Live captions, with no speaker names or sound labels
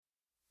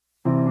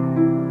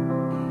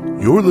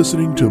You're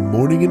listening to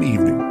Morning and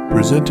Evening,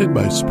 presented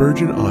by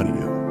Spurgeon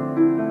Audio.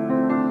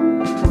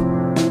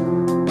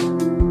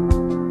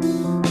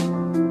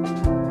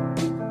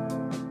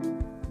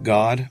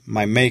 God,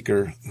 my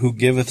Maker, who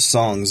giveth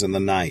songs in the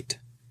night.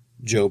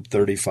 Job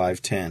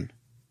 35:10.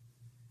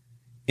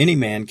 Any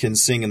man can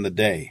sing in the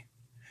day.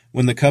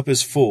 When the cup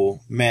is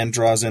full, man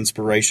draws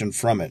inspiration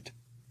from it.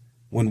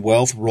 When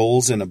wealth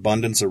rolls in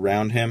abundance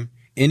around him,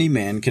 any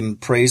man can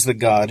praise the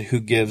God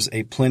who gives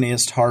a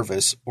plenteous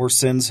harvest or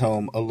sends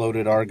home a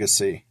loaded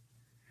argosy.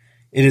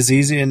 It is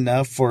easy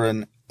enough for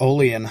an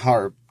Aeolian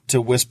harp to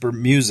whisper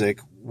music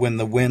when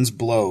the winds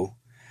blow.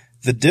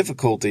 The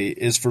difficulty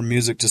is for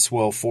music to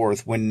swell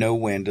forth when no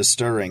wind is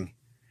stirring.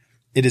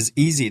 It is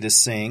easy to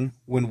sing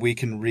when we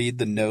can read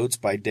the notes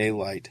by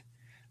daylight,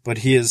 but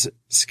he is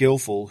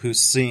skillful who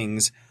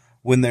sings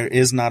when there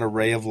is not a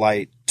ray of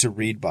light to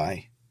read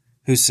by,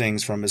 who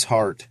sings from his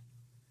heart.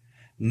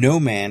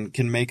 No man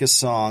can make a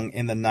song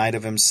in the night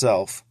of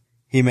himself.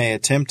 He may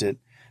attempt it,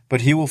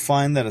 but he will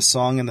find that a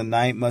song in the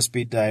night must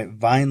be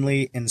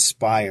divinely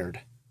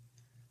inspired.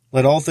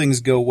 Let all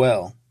things go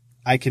well.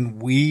 I can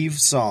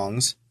weave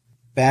songs,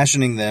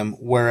 fashioning them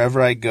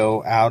wherever I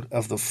go out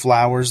of the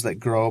flowers that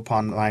grow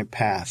upon my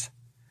path.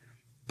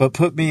 But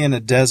put me in a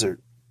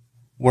desert,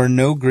 where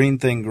no green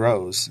thing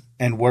grows,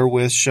 and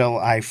wherewith shall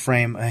I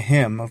frame a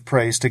hymn of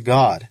praise to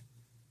God?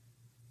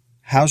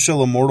 How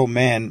shall a mortal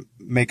man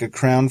make a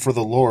crown for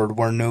the Lord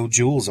where no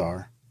jewels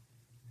are?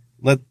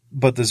 Let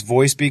but this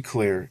voice be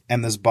clear,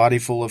 and this body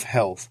full of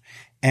health,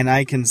 and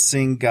I can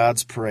sing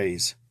God's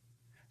praise.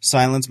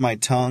 Silence my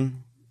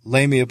tongue,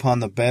 lay me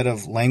upon the bed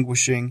of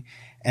languishing,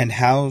 and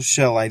how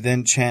shall I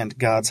then chant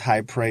God's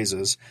high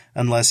praises,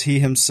 unless he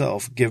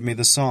himself give me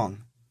the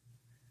song?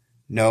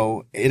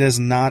 No, it is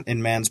not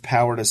in man's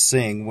power to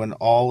sing when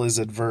all is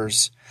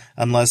adverse,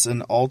 unless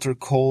an altar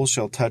coal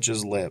shall touch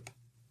his lip.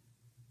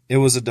 It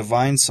was a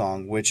divine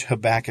song which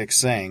Habakkuk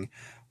sang,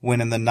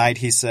 when in the night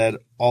he said,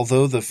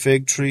 Although the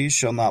fig tree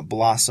shall not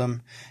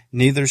blossom,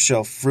 neither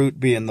shall fruit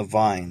be in the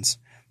vines,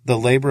 the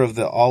labor of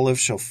the olive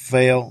shall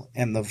fail,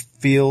 and the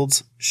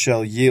fields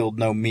shall yield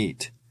no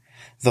meat.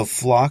 The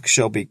flock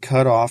shall be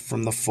cut off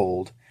from the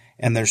fold,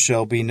 and there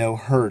shall be no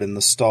herd in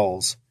the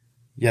stalls.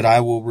 Yet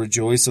I will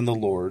rejoice in the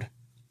Lord.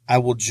 I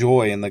will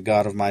joy in the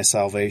God of my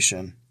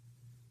salvation.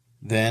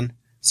 Then,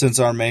 since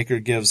our Maker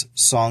gives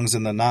songs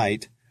in the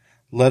night,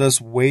 let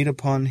us wait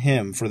upon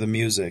him for the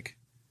music.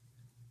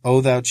 O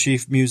thou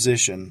chief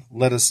musician,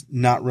 let us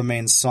not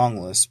remain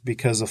songless,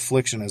 because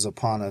affliction is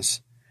upon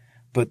us,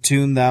 but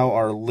tune thou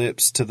our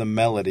lips to the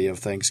melody of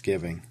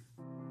thanksgiving.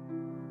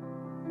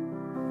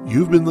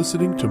 You've been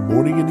listening to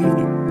Morning and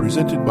Evening,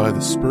 presented by the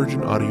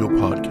Spurgeon Audio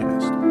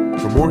Podcast.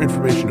 For more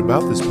information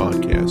about this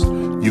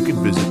podcast, you can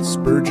visit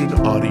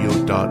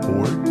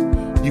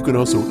spurgeonaudio.org. You can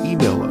also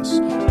email us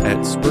at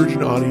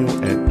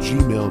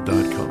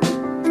spurgeonaudio@gmail.com.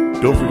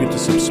 Don't forget to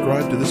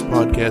subscribe to this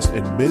podcast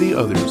and many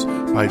others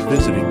by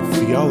visiting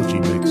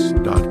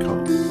theologymix.com.